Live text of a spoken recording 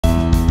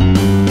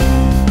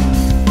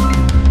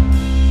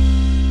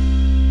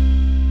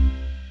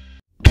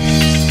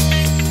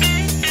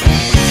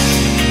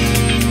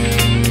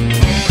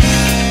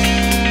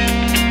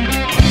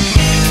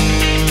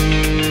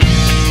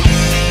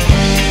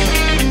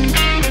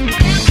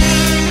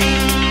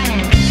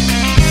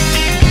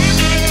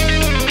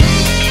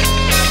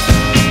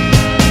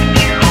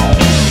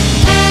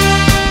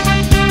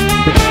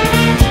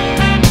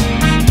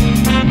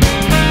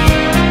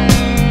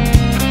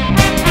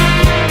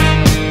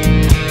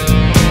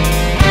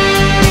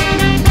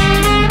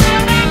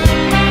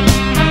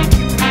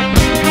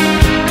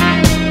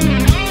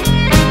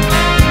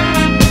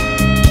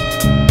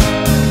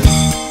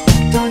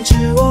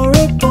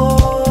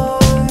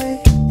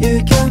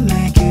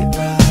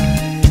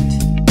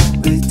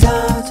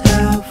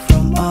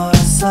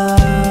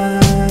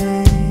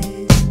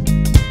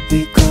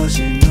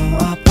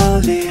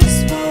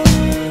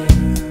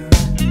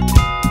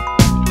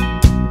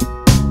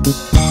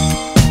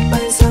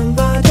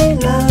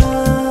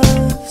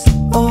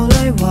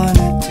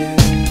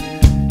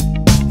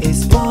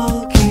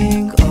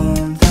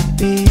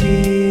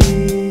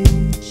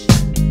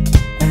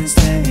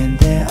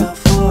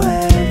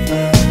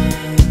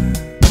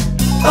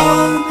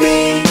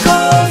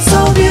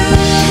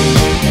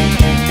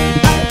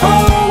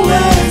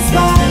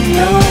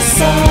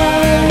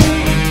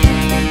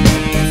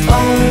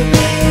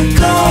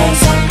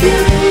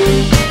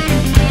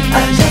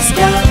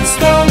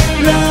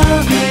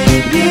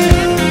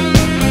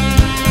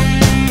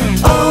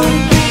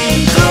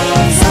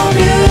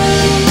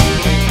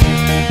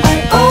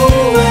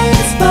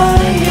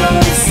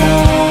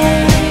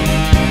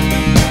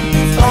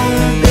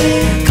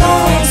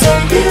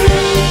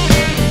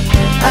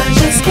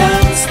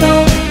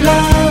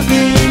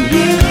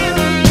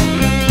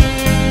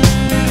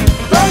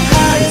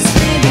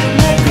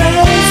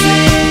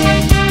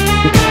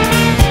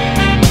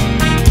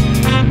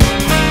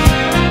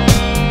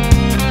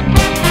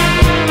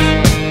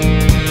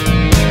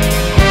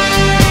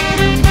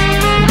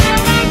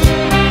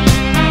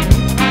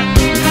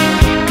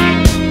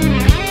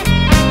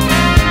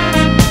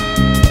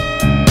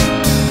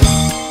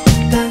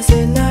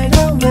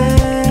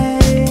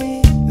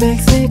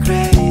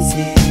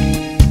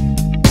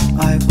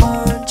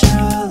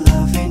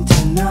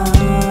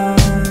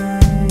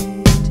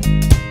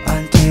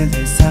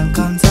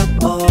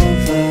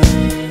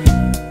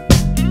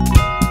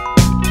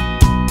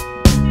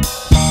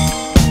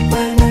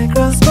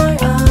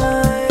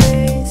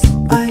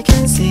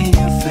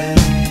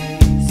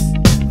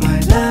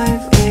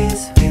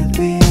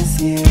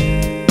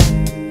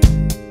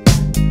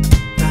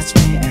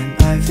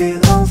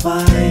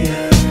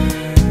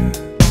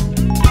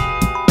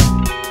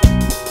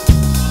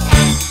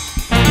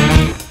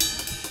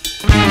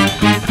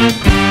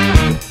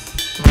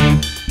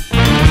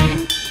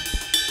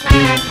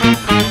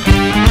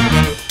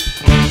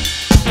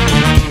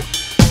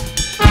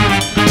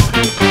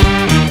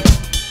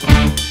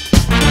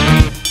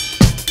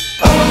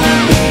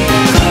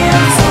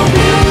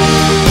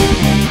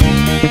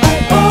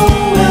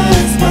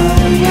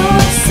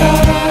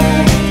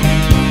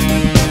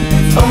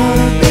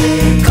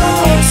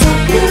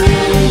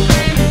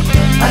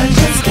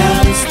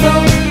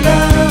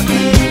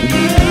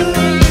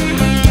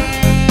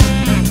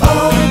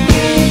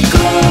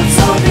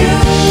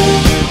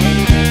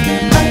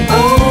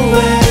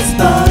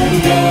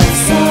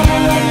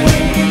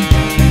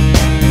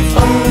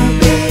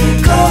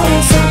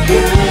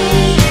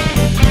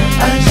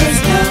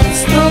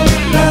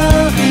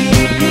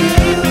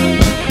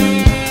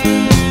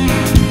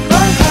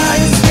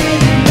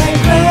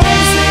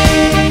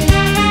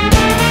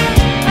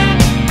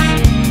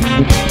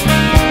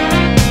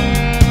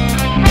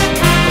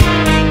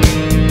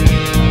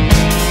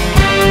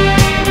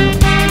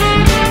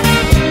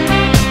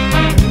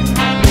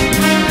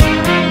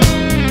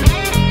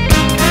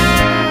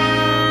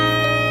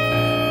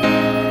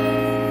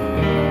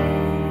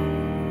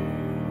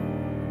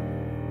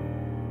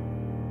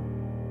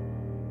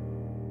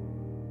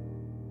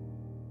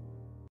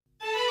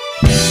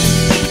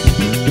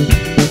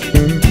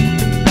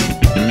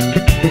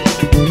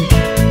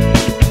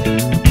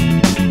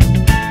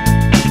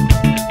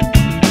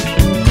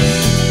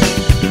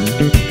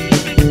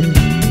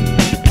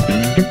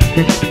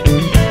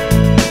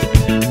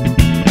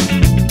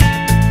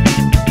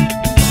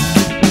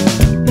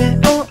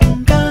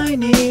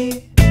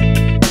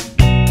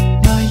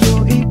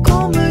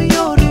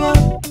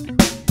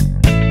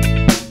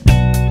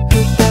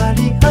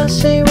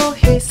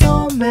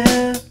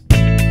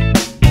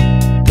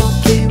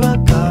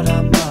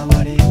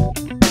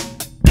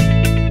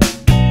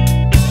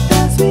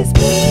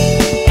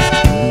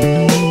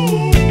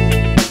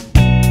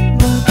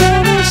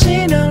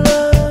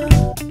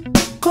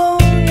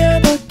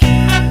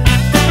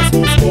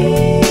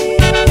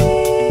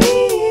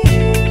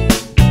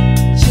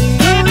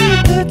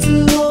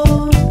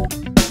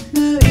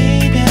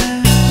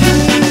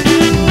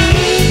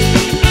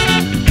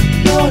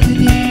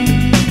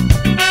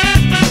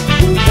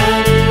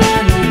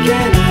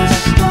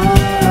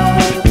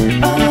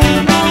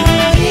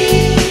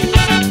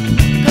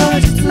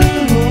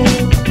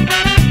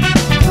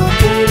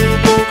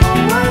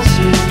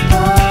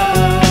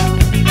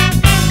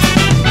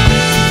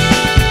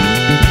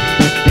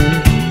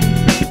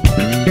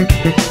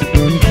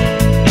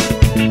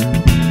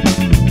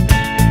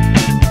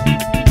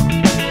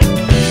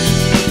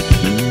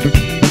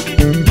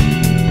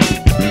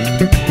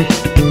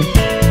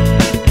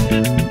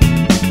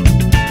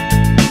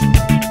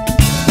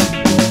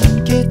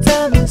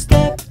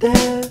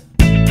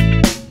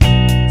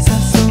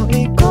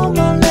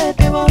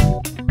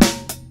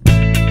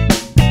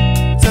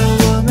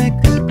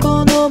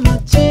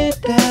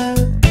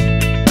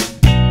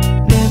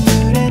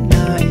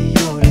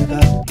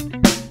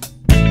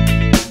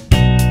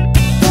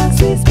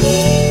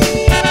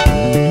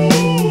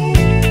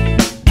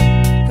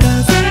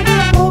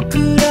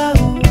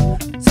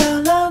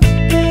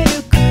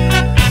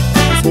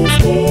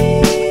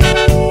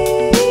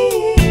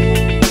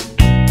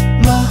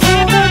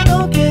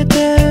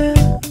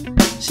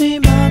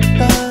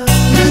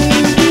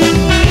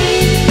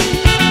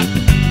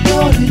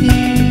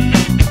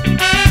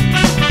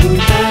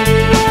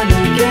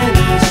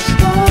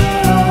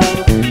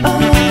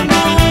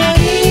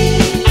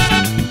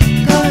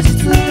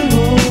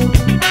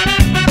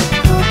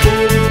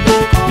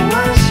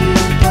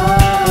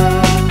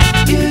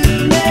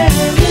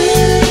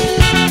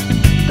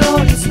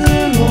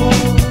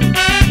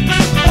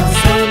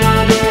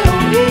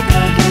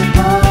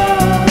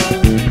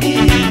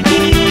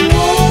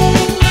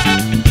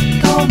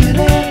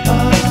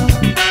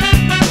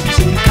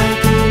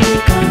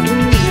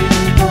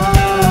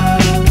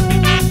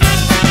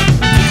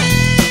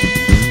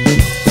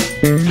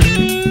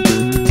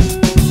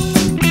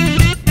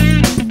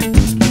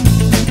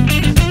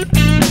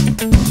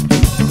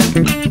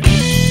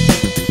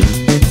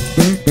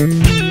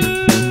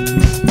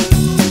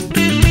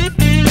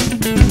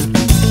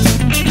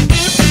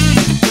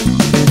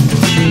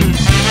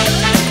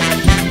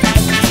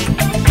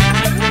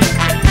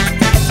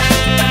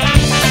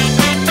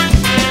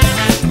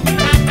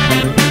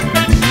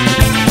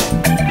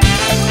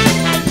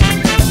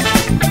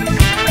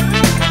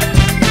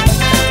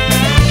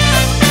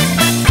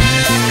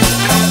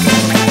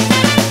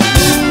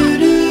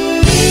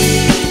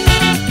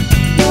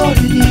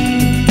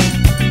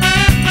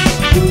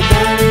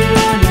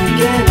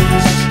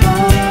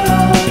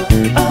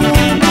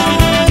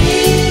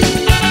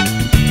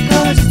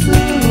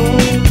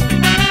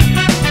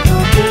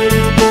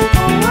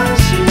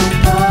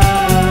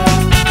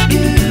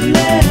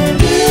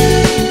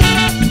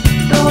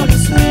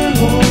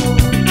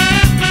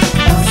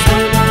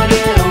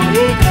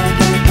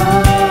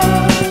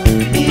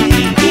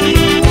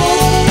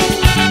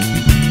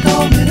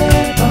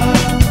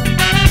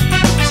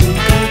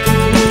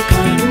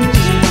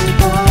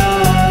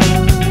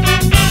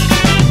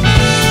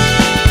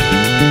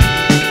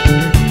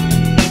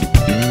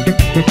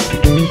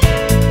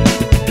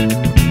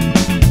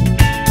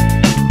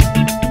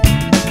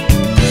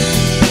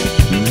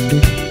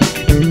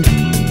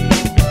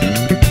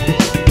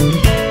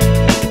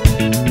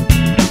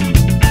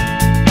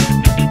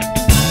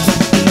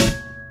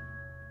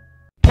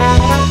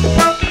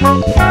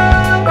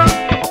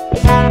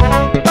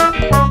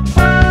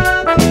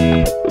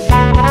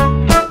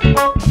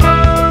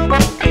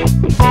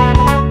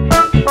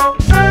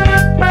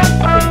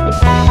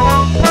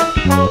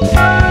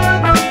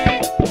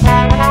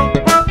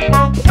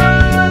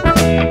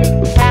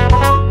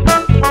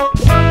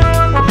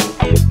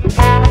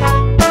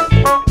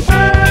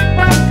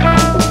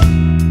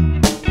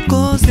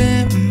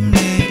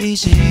大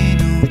事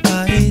の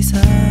改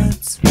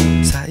札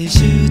最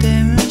終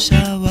電車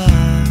は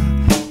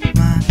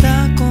ま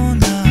だ来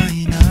な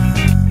いな。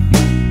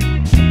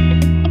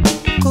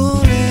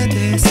これ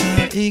で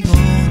最後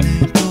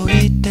ねと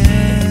言って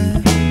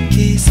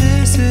キ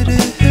スする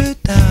二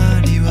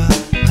人は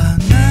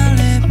離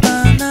れ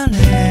離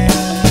れ。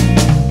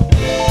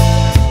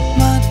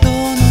窓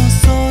の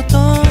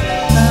外流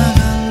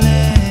れ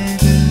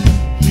る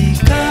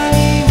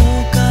光を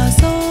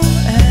数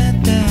え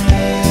て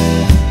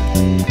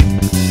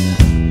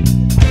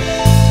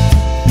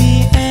見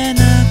えな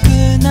く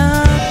な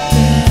って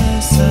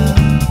さ、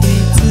い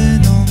つ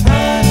の間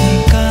に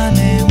か眠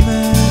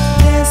っ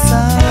てさ。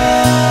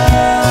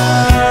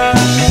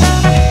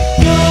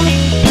夜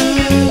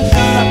が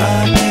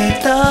明け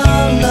た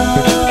ら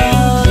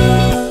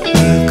迎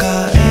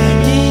え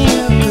に行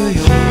くよ。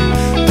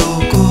ど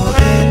こへ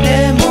で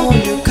も行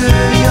く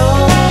よ。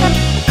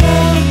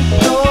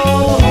角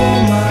を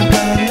曲が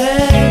れ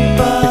ば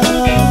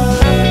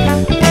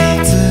い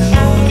つも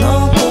の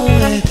声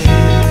で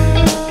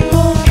僕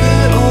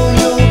を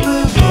呼ぶ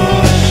声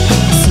が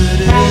す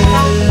る。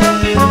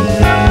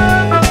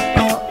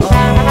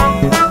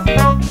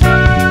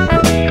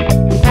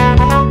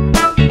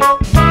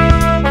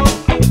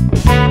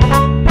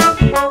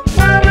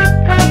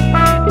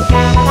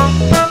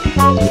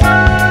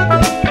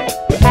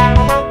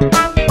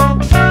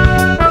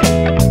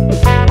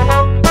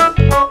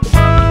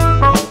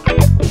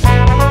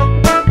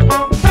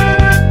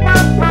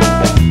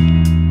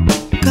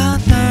傾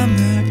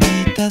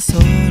いた空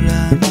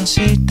の下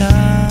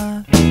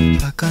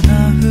バカな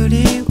ふり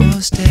を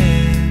して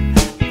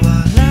笑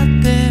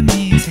ってみ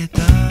せた。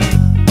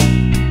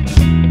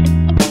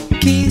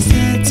季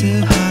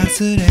節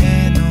外れ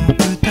の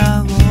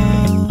歌を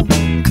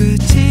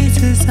口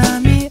ずさ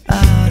み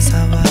朝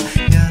は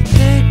やって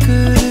く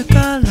るか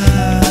ら。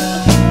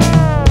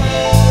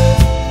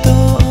遠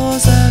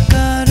ざか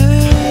る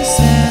背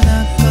中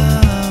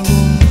を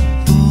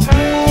ぼん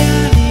や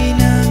り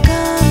眺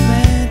め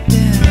て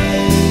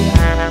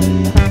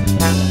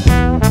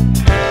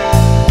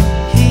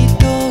人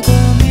混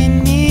み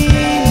に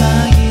紛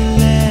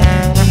れ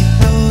一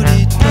人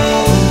遠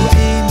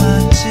い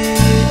街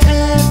へ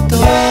と。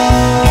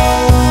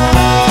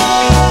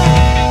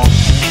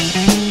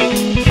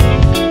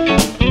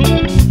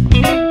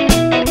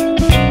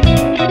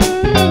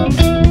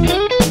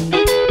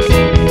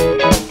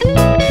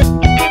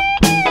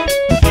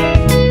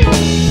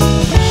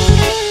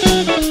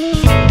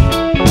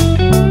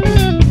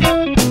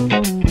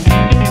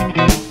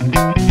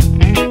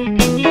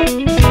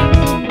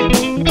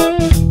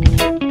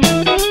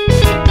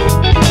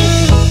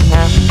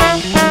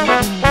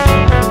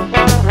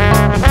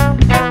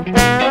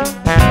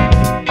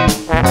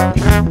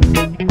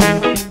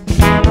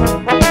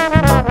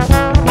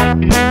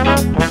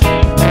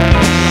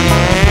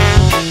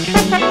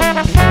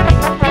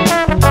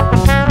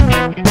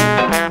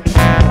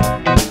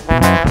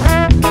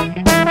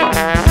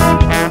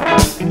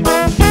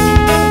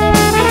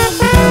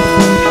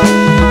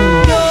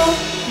夜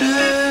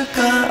が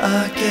明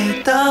け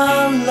た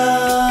ら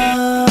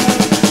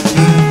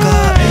迎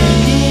え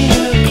に行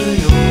く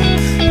よ。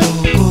ど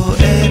こ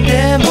へで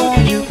も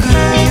行く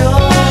よ。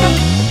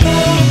角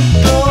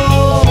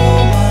を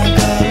曲が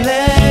れ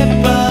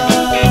ば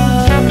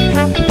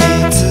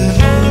いつ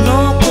もの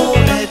声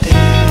で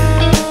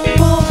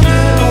僕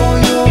を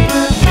呼ぶ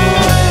声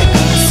が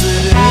す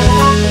る。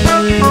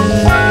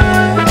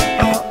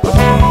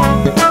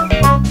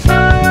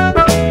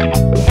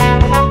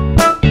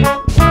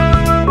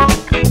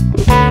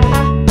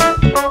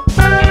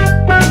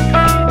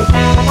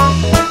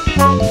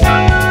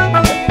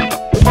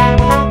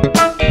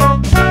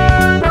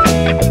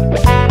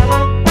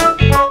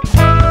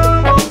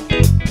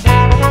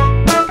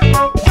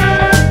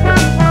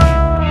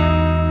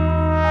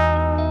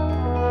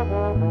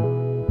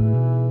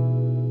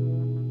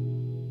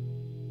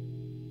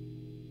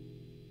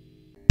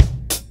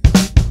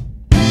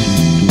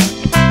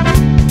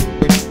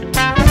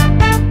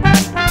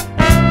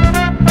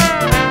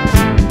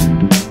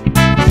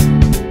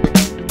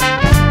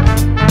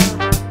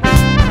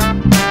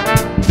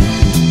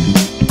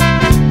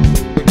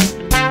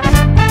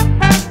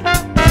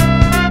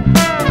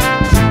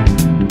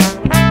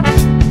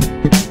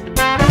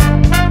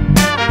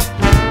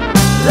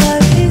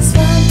Life is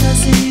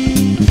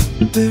fantasy,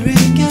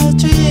 bring your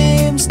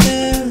dreams to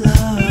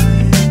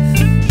life.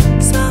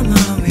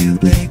 Someone will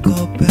break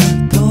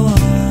open door.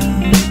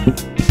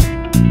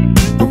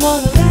 I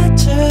wanna let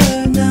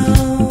you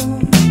know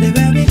there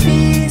will be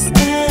peace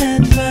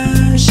and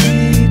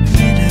worship.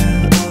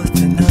 Middle of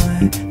the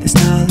night, the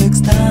star looks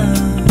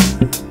down.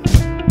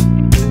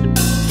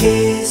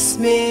 Kiss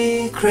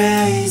me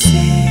crazy.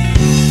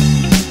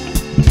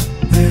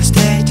 We'll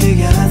stay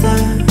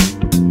together.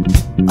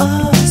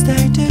 Oh,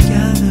 stay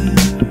together.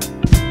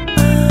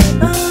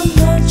 I'm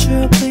not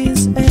sure,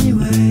 please,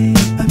 anyway.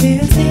 I've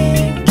been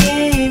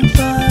thinking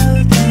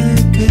about a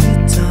good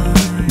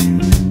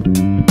time.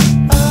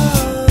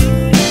 Oh,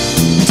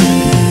 to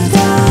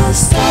the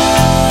sun.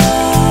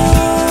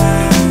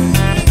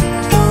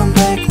 Don't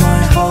break my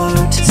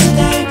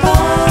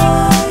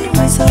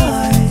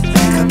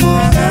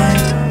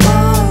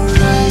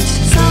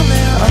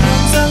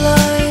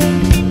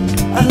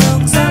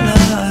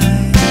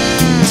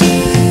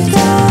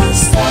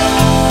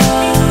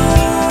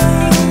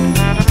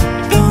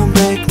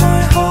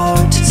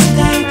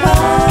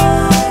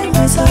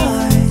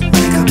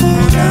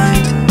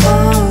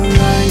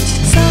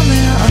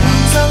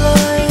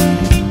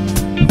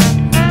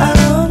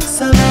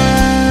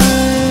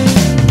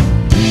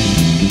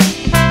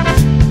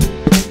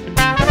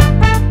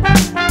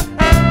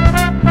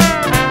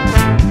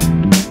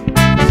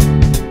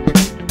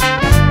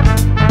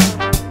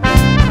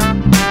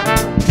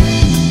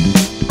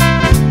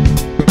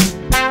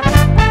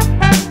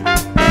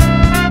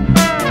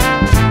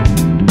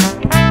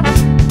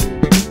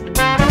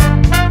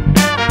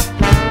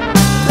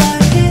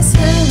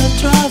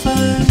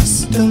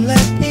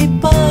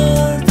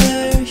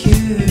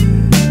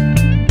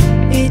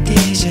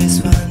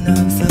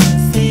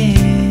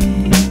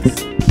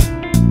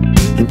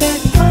Baby,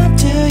 baby, what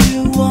do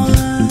you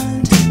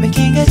want?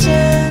 Making a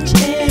change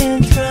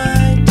in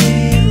right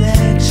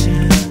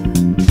direction.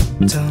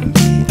 Don't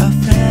be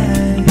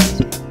afraid.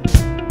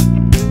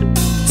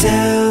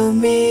 Tell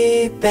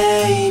me,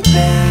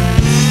 baby,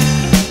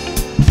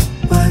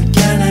 what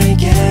can I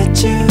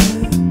get you?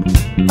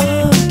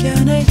 Oh,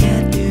 can I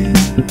get you?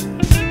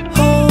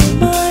 Hold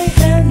my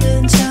hand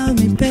and tell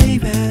me,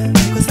 baby,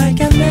 'cause I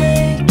can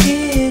make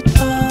it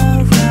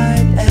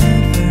alright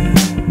ever.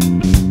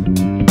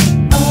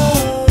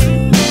 Oh,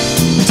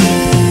 to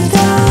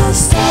the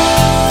start.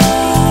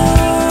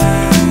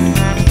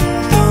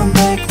 Don't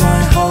break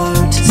my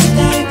heart.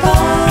 Stay by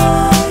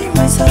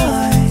my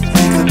side.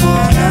 Make up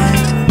all night,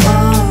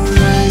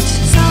 alright.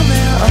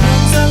 Somewhere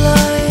along the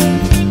line,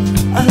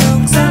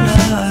 along the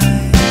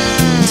line.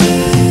 To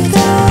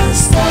the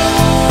start.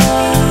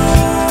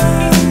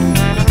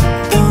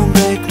 Don't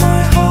break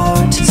my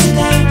heart.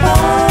 Stay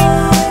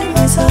by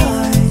my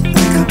side.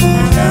 Make up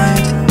all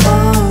night,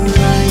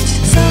 alright.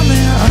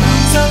 Somewhere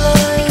along the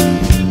line,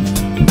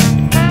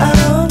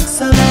 along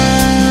the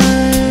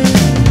line.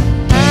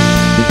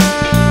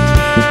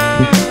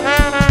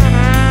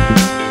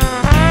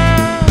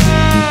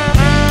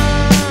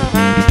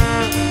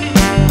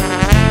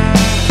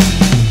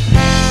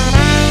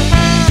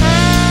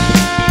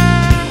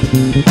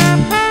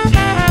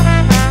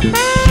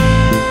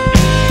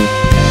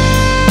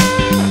 To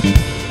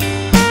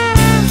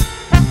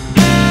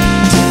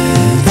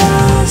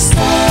the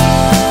start.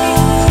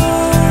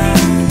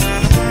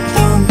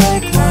 Don't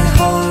break my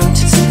heart.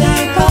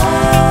 Stay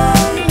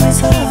by my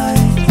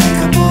side. Make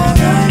up all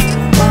night,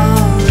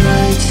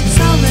 alright.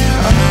 Somewhere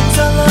along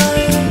the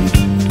line,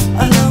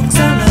 along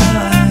the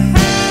line.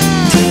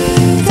 To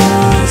the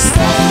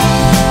start.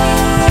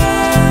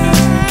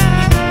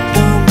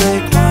 Don't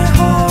break my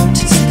heart.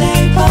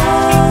 Stay by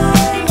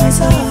my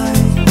side.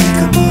 Make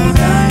up all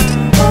night,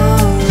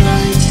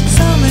 alright.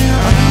 Somewhere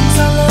along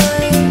the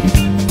line,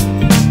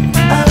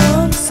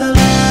 along the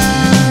line.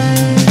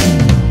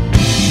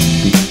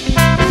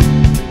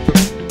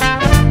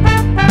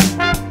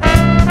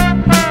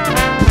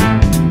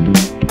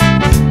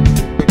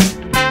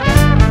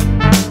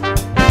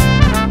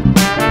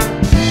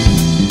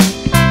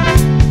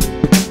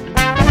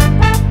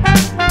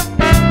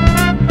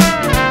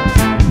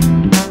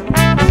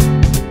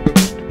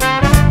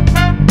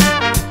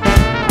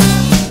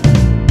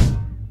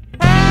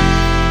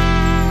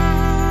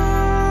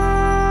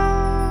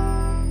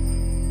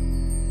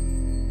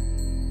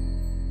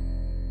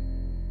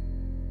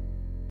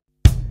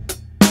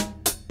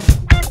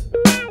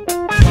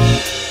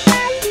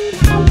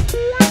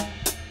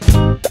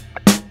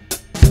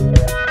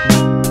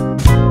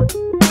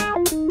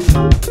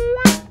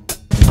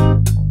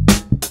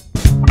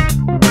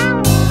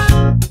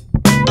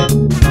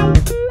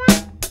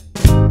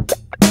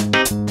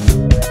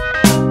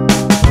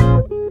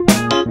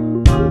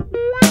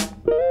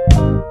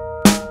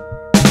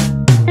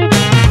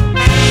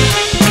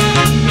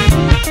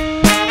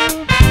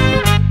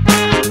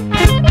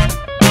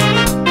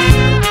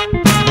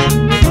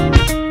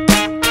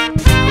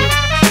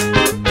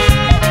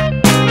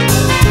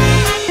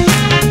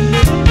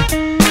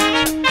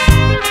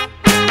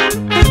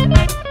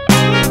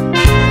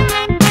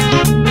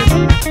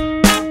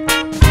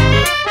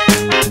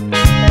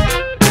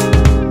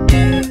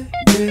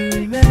 Do you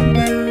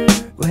remember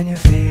when you're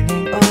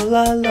feeling all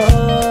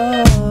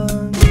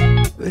alone?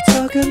 We're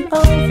talking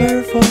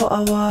over for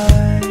a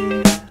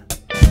while.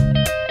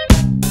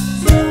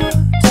 Slow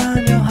down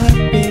your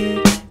heartbeat,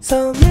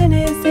 so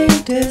many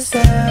things to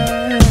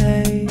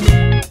say.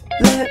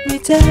 Let me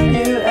tell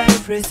you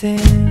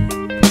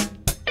everything.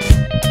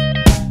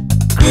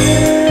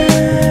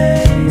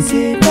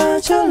 Crazy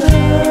about your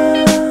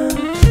love,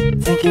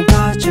 thinking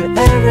about you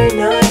every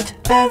night,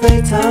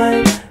 every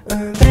time.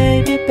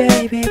 Baby,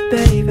 baby,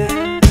 baby.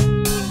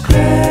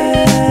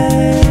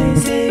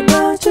 Crazy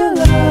about your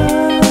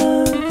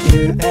love.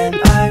 You and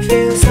I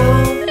feel so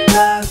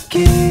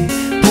lucky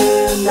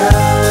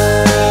tonight.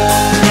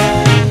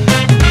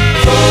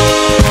 For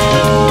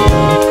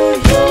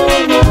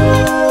your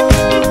love,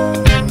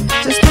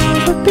 just all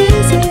the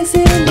pieces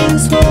in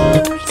this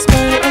world.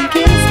 Smile and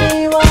kiss me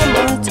one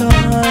more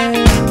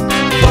time.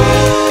 For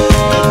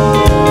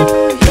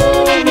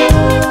your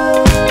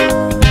love,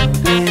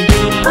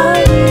 baby, I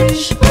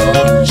wish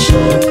on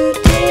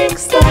shooting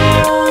star.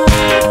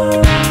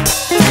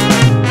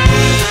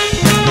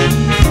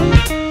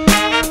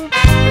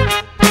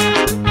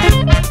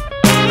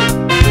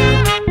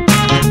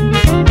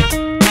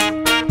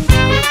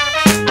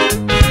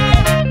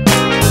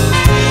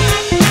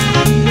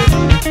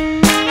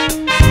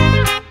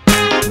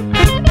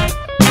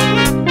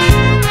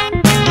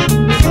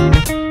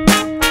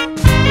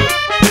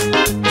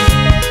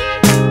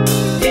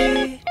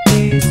 It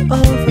is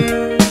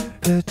over.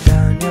 Put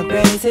down your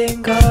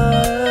grazing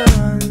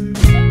gun.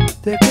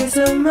 There is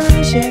a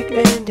magic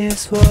in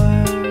this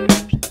world.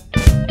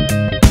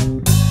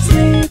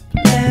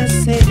 Sleepless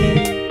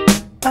city,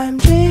 I'm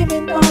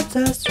dreaming of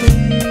the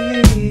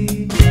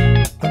street.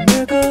 A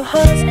miracle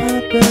has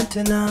happened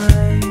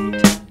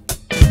tonight.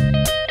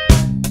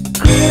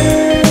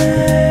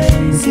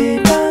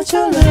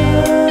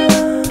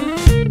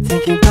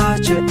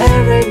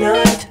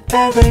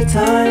 every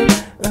time